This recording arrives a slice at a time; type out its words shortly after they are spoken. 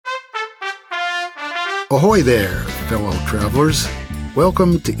Ahoy there, fellow travelers.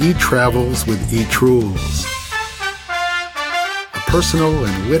 Welcome to E-Travels with Trules, a personal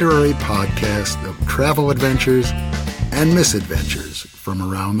and literary podcast of travel adventures and misadventures from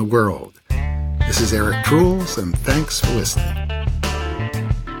around the world. This is Eric Trules, and thanks for listening.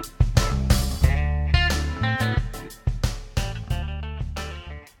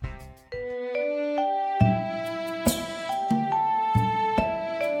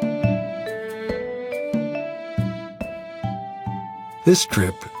 This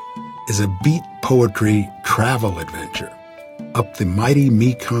trip is a beat poetry travel adventure up the Mighty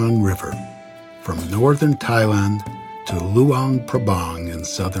Mekong River from northern Thailand to Luang Prabang in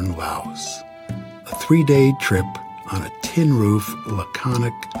southern Laos. A 3-day trip on a tin-roof,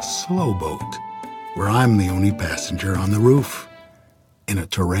 laconic slow boat where I'm the only passenger on the roof in a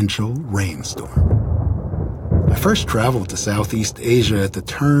torrential rainstorm. I first traveled to Southeast Asia at the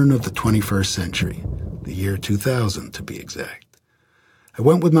turn of the 21st century, the year 2000 to be exact. I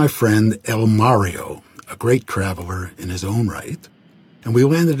went with my friend El Mario, a great traveler in his own right, and we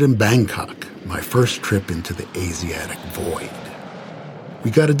landed in Bangkok, my first trip into the Asiatic void. We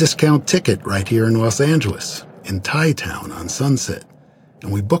got a discount ticket right here in Los Angeles, in Thai Town on Sunset,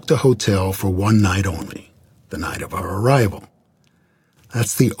 and we booked a hotel for one night only, the night of our arrival.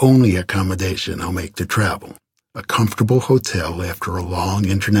 That's the only accommodation I'll make to travel, a comfortable hotel after a long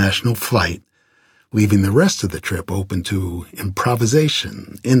international flight, leaving the rest of the trip open to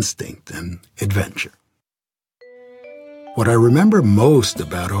improvisation, instinct, and adventure. What I remember most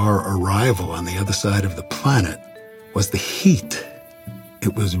about our arrival on the other side of the planet was the heat.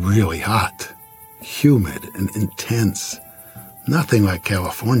 It was really hot, humid, and intense. Nothing like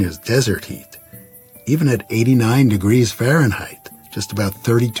California's desert heat. Even at 89 degrees Fahrenheit, just about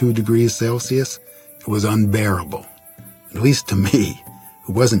 32 degrees Celsius, it was unbearable, at least to me,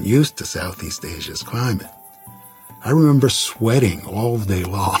 who wasn't used to Southeast Asia's climate. I remember sweating all day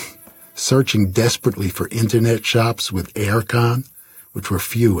long, searching desperately for internet shops with aircon, which were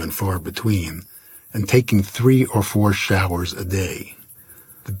few and far between, and taking 3 or 4 showers a day.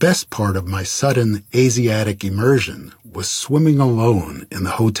 The best part of my sudden Asiatic immersion was swimming alone in the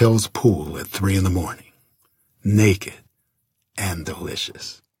hotel's pool at 3 a.m, naked and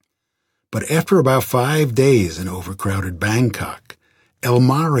delicious. But after about 5 days in overcrowded Bangkok, El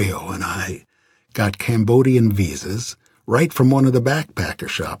Mario and I got Cambodian visas right from one of the backpacker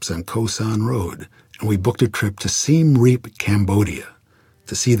shops on Koh San Road, and we booked a trip to Siem Reap, Cambodia,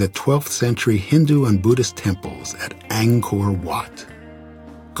 to see the 12th century Hindu and Buddhist temples at Angkor Wat.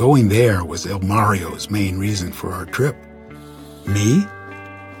 Going there was El Mario's main reason for our trip. Me?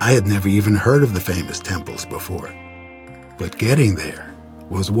 I had never even heard of the famous temples before. But getting there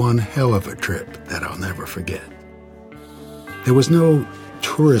was one hell of a trip that I'll never forget. There was no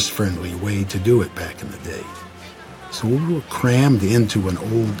tourist-friendly way to do it back in the day. So we were crammed into an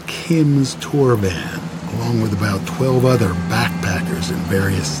old Kim's tour van, along with about 12 other backpackers in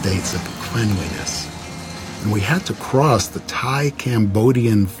various states of cleanliness. And we had to cross the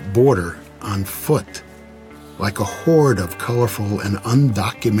Thai-Cambodian border on foot, like a horde of colorful and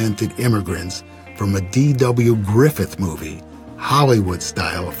undocumented immigrants from a D.W. Griffith movie, Hollywood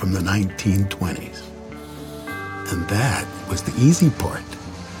style from the 1920s. And that was the easy part,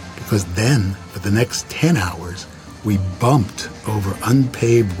 because then, for the next 10 hours, we bumped over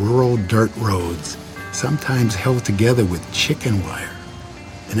unpaved rural dirt roads, sometimes held together with chicken wire.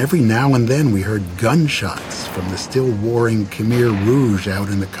 And every now and then we heard gunshots from the still warring Khmer Rouge out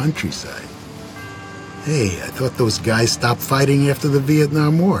in the countryside. Hey, I thought those guys stopped fighting after the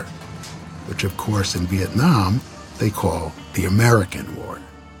Vietnam War, which of course in Vietnam they call the American War.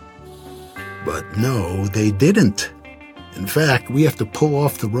 But no, they didn't. In fact, we have to pull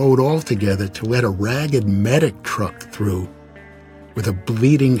off the road altogether to let a ragged medic truck through with a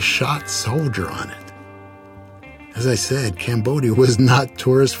bleeding shot soldier on it. As I said, Cambodia was not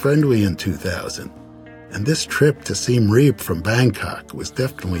tourist-friendly in 2000, and this trip to Siem Reap from Bangkok was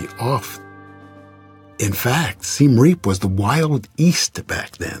definitely off. In fact, Siem Reap was the Wild East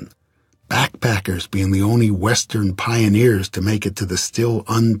back then, backpackers being the only Western pioneers to make it to the still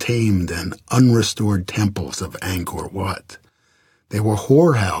untamed and unrestored temples of Angkor Wat. There were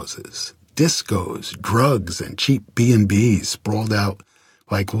whorehouses, discos, drugs, and cheap B&Bs sprawled out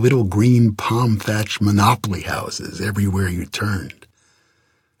like little green palm-thatched monopoly houses everywhere you turned.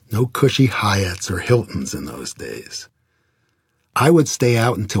 No cushy Hyatts or Hiltons in those days. I would stay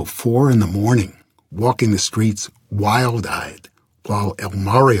out until 4 a.m, walking the streets wild-eyed, while El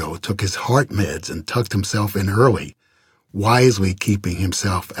Mario took his heart meds and tucked himself in early, wisely keeping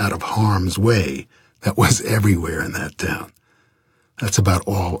himself out of harm's way that was everywhere in that town. That's about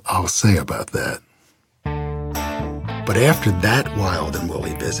all I'll say about that. But after that wild and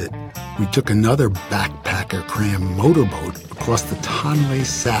woolly visit, we took another backpacker cram motorboat across the Tonle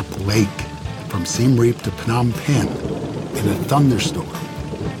Sap Lake from Siem Reap to Phnom Penh in a thunderstorm.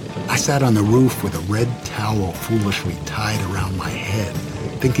 I sat on the roof with a red towel foolishly tied around my head,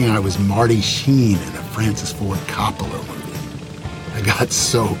 thinking I was Marty Sheen in a Francis Ford Coppola movie. I got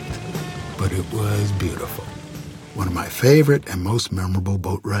soaked, but it was beautiful. One of my favorite and most memorable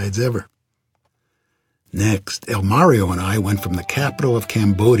boat rides ever. Next, El Mario and I went from the capital of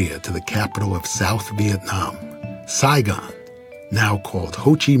Cambodia to the capital of South Vietnam, Saigon, now called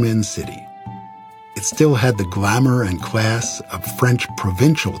Ho Chi Minh City. It still had the glamour and class of French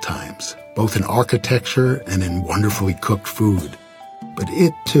provincial times, both in architecture and in wonderfully cooked food. But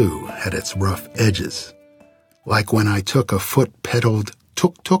it, too, had its rough edges. Like when I took a foot-pedaled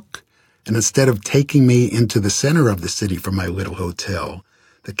tuk-tuk, and instead of taking me into the center of the city from my little hotel,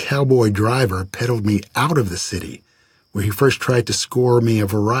 the cowboy driver pedaled me out of the city, where he first tried to score me a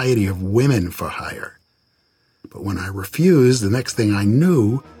variety of women for hire. But when I refused, the next thing I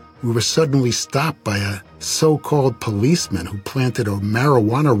knew, we were suddenly stopped by a so-called policeman who planted a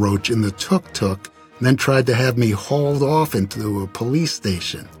marijuana roach in the tuk-tuk and then tried to have me hauled off into a police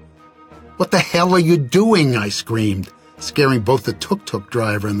station. "What the hell are you doing?" I screamed, scaring both the tuk-tuk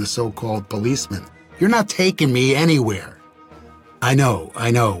driver and the so-called policeman. "You're not taking me anywhere." I know.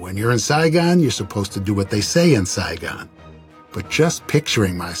 When you're in Saigon, you're supposed to do what they say in Saigon. But just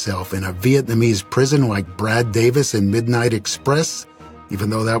picturing myself in a Vietnamese prison like Brad Davis in Midnight Express,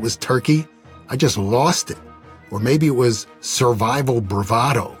 even though that was Turkey, I just lost it. Or maybe it was survival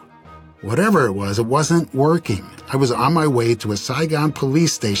bravado. Whatever it wasn't working. I was on my way to a Saigon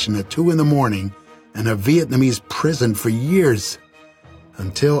police station at 2 a.m. and a Vietnamese prison for years,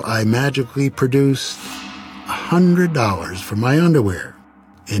 until I magically produced $100 for my underwear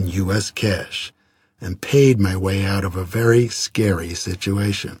in U.S. cash and paid my way out of a very scary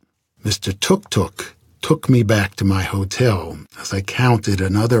situation. Mr. Tuk-Tuk took me back to my hotel as I counted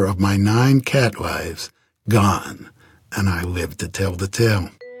another of my 9 cat lives gone, and I lived to tell the tale.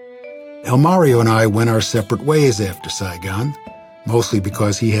 El Mario and I went our separate ways after Saigon, mostly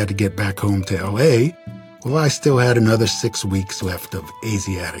because he had to get back home to L.A., while I still had another 6 weeks left of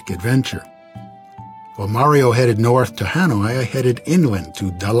Asiatic adventure. While Mario headed north to Hanoi, I headed inland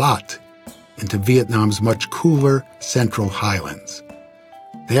to Dalat, into Vietnam's much cooler central highlands.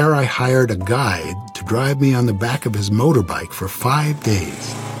 There I hired a guide to drive me on the back of his motorbike for 5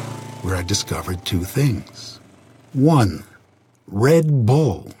 days, where I discovered 2 things. 1, Red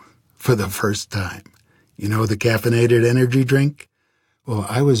Bull for the first time. You know, the caffeinated energy drink? Well,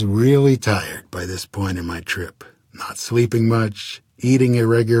 I was really tired by this point in my trip, not sleeping much, eating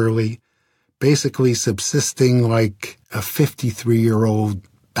irregularly, basically subsisting like a 53-year-old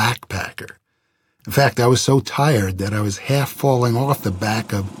backpacker. In fact, I was so tired that I was half falling off the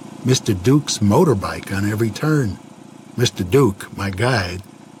back of Mr. Duke's motorbike on every turn. Mr. Duke, my guide,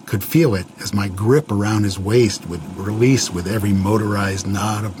 could feel it as my grip around his waist would release with every motorized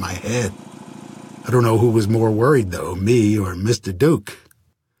nod of my head. I don't know who was more worried, though, me or Mr. Duke.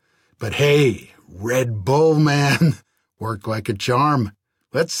 But hey, Red Bull, man, worked like a charm.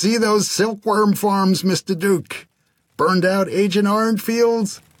 Let's see those silkworm farms, Mr. Duke. Burned out Agent Orange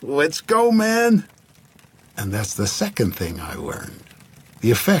fields? Let's go, man. And that's the second thing I learned.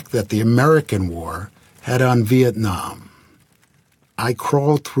 The effect that the American war had on Vietnam. I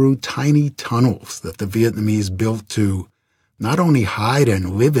crawled through tiny tunnels that the Vietnamese built to not only hide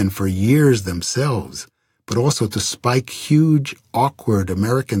and live in for years themselves, but also to spike huge, awkward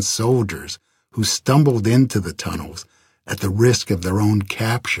American soldiers who stumbled into the tunnels at the risk of their own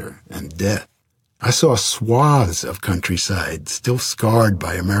capture and death. I saw swaths of countryside still scarred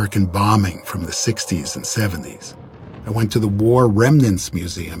by American bombing from the 60s and 70s. I went to the War Remnants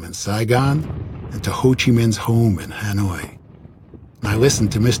Museum in Saigon and to Ho Chi Minh's home in Hanoi. And I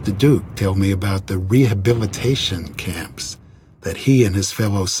listened to Mr. Duke tell me about the rehabilitation camps that he and his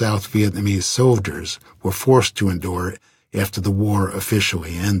fellow South Vietnamese soldiers were forced to endure after the war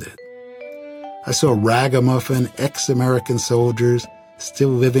officially ended. I saw ragamuffin ex-American soldiers still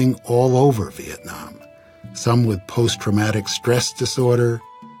living all over Vietnam, some with post-traumatic stress disorder,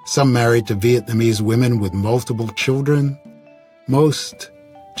 some married to Vietnamese women with multiple children, most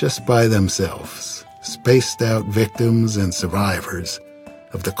just by themselves, spaced-out victims and survivors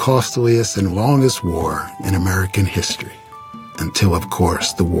of the costliest and longest war in American history. Until, of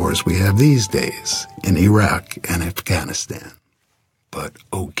course, the wars we have these days in Iraq and Afghanistan. But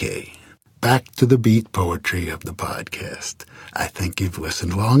okay. Back to the beat poetry of the podcast. I think you've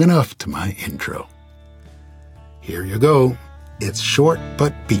listened long enough to my intro. Here you go. It's short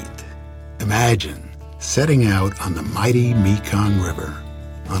but beat. Imagine setting out on the mighty Mekong River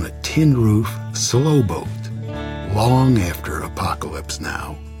on a tin roof slow boat long after Apocalypse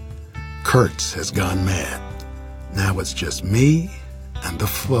Now. Kurtz has gone mad. Now it's just me and the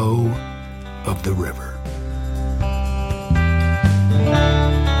flow of the river.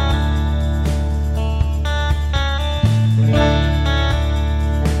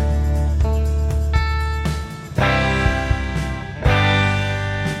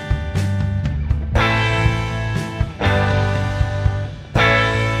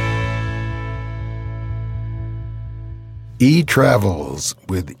 E-Travels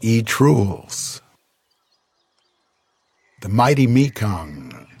with Trules. The Mighty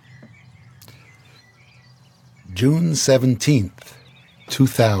Mekong. June 17th,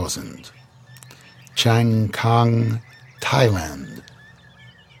 2000. Chiang Khong, Thailand.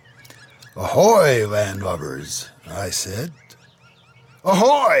 "Ahoy, landlubbers," I said.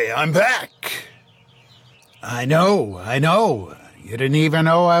 "Ahoy, I'm back." I know. You didn't even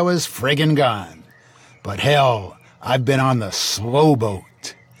know I was friggin' gone. But hell, I've been on the slow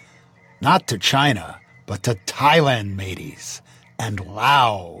boat. Not to China, but to Thailand, mateys. And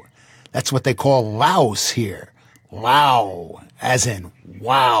Laos. That's what they call Laos here. Lao, as in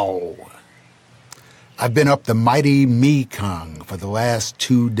wow. I've been up the mighty Mekong for the last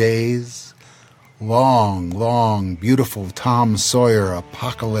 2 days. Long, beautiful Tom Sawyer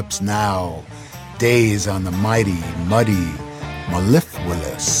Apocalypse Now. Days on the mighty, muddy,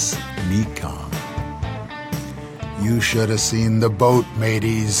 mellifluous Mekong. You should have seen the boat,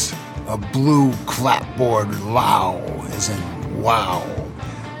 mateys. A blue clapboard Lao, as in wow.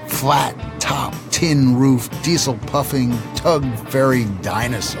 Flat top, tin roof, diesel puffing, tug ferry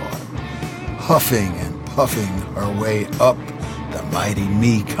dinosaur. Huffing and puffing her way up the mighty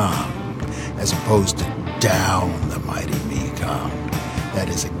Mekong, as opposed to down the mighty Mekong. That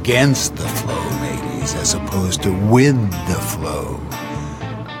is against the flow, mateys, as opposed to with the flow.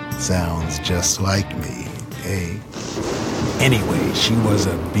 Sounds just like me, eh? Anyway, she was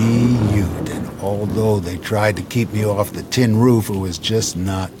a beaut, and although they tried to keep me off the tin roof, it was just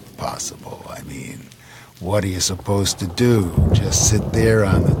not possible. I mean, what are you supposed to do? Just sit there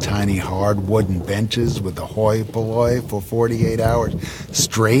on the tiny hard wooden benches with the hoi polloi for 48 hours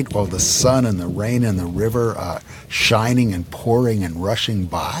straight while the sun and the rain and the river are shining and pouring and rushing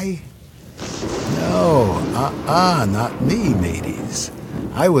by? No, not me, mateys.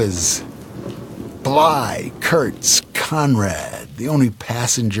 I was Bly, Kurtz, Conrad, the only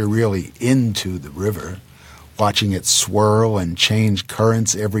passenger really into the river, watching it swirl and change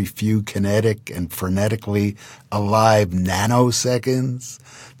currents every few kinetic and frenetically alive nanoseconds.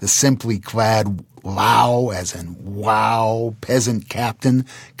 The simply clad Lao, as in wow, peasant captain,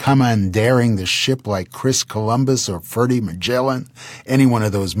 commandeering the ship like Chris Columbus or Ferdy Magellan, any one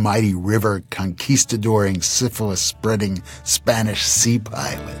of those mighty river conquistadoring, syphilis-spreading Spanish sea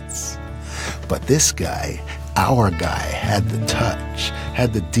pilots. But this guy, our guy, had the touch,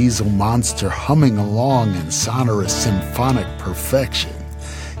 had the diesel monster humming along in sonorous symphonic perfection,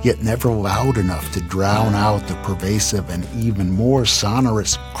 yet never loud enough to drown out the pervasive and even more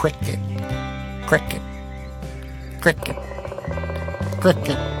sonorous cricket.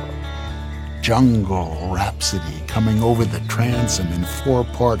 Jungle rhapsody coming over the transom in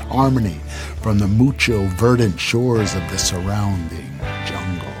 4-part harmony from the mucho verdant shores of the surrounding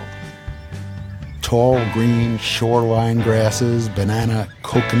jungle. Tall green shoreline grasses, banana,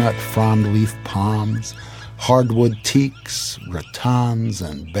 coconut, frond-leaf palms, hardwood teaks, rattans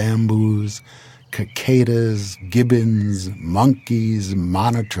and bamboos, cicadas, gibbons, monkeys,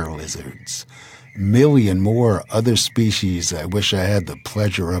 monitor lizards, million more other species I wish I had the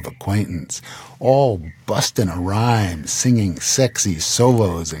pleasure of acquaintance, all busting a rhyme, singing sexy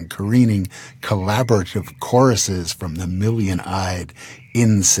solos and careening collaborative choruses from the million-eyed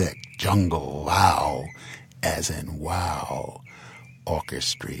insect jungle Lao, as in wow,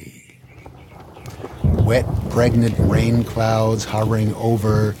 orchestra. Wet, pregnant rain clouds hovering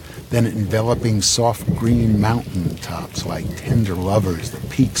over, then enveloping soft green mountain tops like tender lovers, the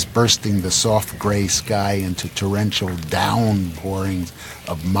peaks bursting the soft gray sky into torrential downpourings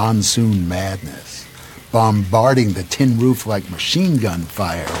of monsoon madness, bombarding the tin roof like machine gun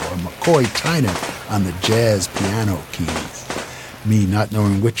fire or McCoy Tyner on the jazz piano keys. Me not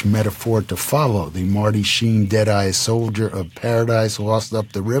knowing which metaphor to follow, the Marty Sheen dead-eye soldier of paradise lost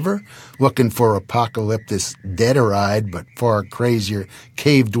up the river, looking for apocalyptic deader-eyed but far crazier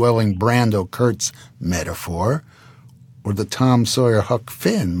cave-dwelling Brando Kurtz metaphor, or the Tom Sawyer Huck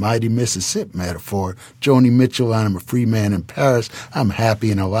Finn Mighty Mississippi metaphor, Joni Mitchell I'm a free man in Paris, I'm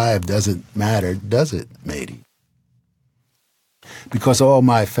happy and alive, doesn't matter, does it, matey? because all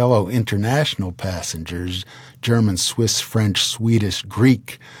my fellow international passengers, German, Swiss, French, Swedish,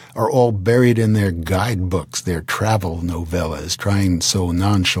 Greek, are all buried in their guidebooks, their travel novellas, trying so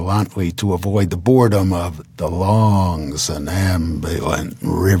nonchalantly to avoid the boredom of the long, somnambulant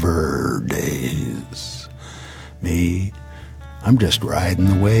river days. Me, I'm just riding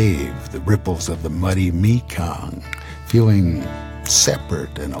the wave, the ripples of the muddy Mekong, feeling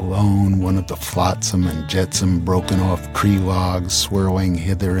separate and alone, one of the flotsam and jetsam broken off tree logs swirling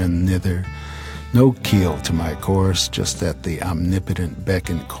hither and thither. No keel to my course, just at the omnipotent beck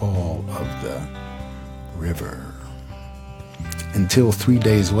and call of the river. Until 3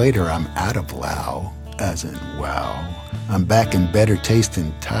 days later, I'm out of Laos, as in wow. I'm back in better taste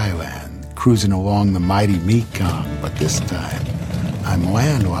in Thailand, cruising along the mighty Mekong, but this time I'm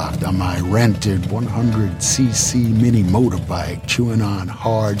landlocked on my rented 100cc mini motorbike, chewing on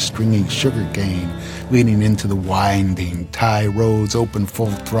hard, stringy sugarcane, leaning into the winding Thai roads, open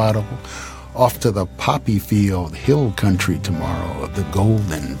full throttle, off to the poppy field hill country tomorrow of the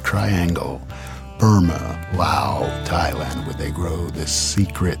Golden Triangle, Burma, Laos, Thailand, where they grow the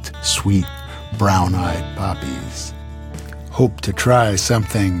secret, sweet, brown-eyed poppies. Hope to try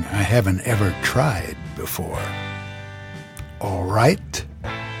something I haven't ever tried before. All right,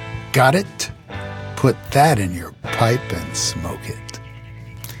 got it? Put that in your pipe and smoke it.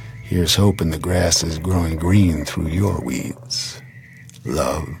 Here's hoping the grass is growing green through your weeds.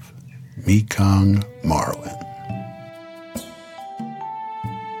 Love, Mekong Marlon.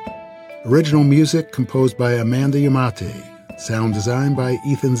 Original music composed by Amanda Yamate. Sound design by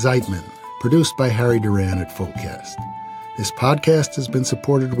Ethan Zeitman. Produced by Harry Duran at Fullcast. This podcast has been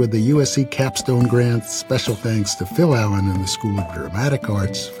supported with the USC Capstone Grant. Special thanks to Phil Allen and the School of Dramatic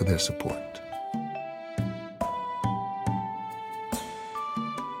Arts for their support.